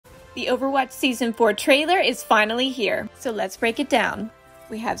The Overwatch Season 4 trailer is finally here, so let's break it down.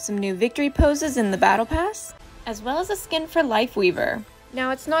 We have some new victory poses in the Battle Pass, as well as a skin for Lifeweaver.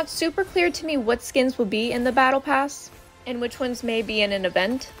 Now, it's not super clear to me what skins will be in the Battle Pass, and which ones may be in an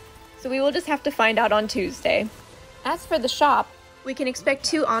event, so we will just have to find out on Tuesday. As for the shop, we can expect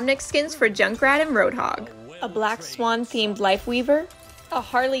 2 Omnic skins for Junkrat and Roadhog, a Black Swan themed Lifeweaver, a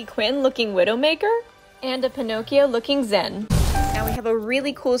Harley Quinn looking Widowmaker, and a Pinocchio looking Zen. Now we have a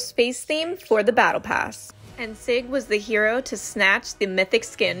really cool space theme for the Battle Pass, and Sig was the hero to snatch the mythic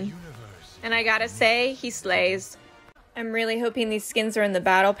skin. And I gotta say, he slays. I'm really hoping these skins are in the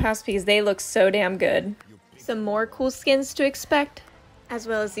Battle Pass because they look so damn good. Some more cool skins to expect, as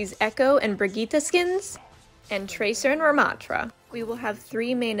well as these Echo and Brigitte skins, and Tracer and Ramatra. We will have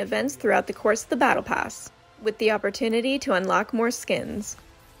 3 main events throughout the course of the Battle Pass, with the opportunity to unlock more skins.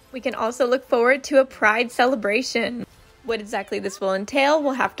 We can also look forward to a Pride celebration. What exactly this will entail,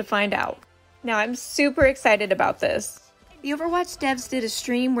 we'll have to find out. Now, I'm super excited about this. The Overwatch devs did a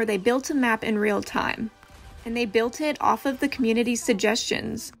stream where they built a map in real time, and they built it off of the community's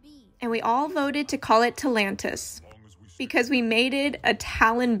suggestions, and we all voted to call it Talantis, because we made it a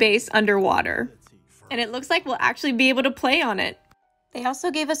Talon base underwater, and it looks like we'll actually be able to play on it. They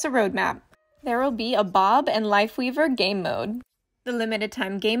also gave us a roadmap. There will be a Bob and Lifeweaver game mode. The limited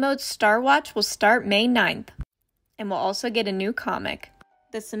time game mode Star Watch will start May 9th, and we'll also get a new comic.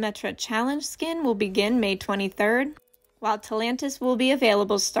 The Symmetra Challenge skin will begin May 23rd, while Talantis will be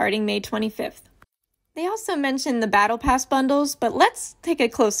available starting May 25th. They also mentioned the Battle Pass bundles, but let's take a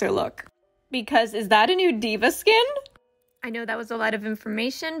closer look. Because is that a new Diva skin? I know that was a lot of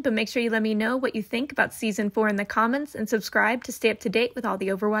information, but make sure you let me know what you think about Season 4 in the comments and subscribe to stay up to date with all the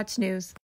Overwatch news.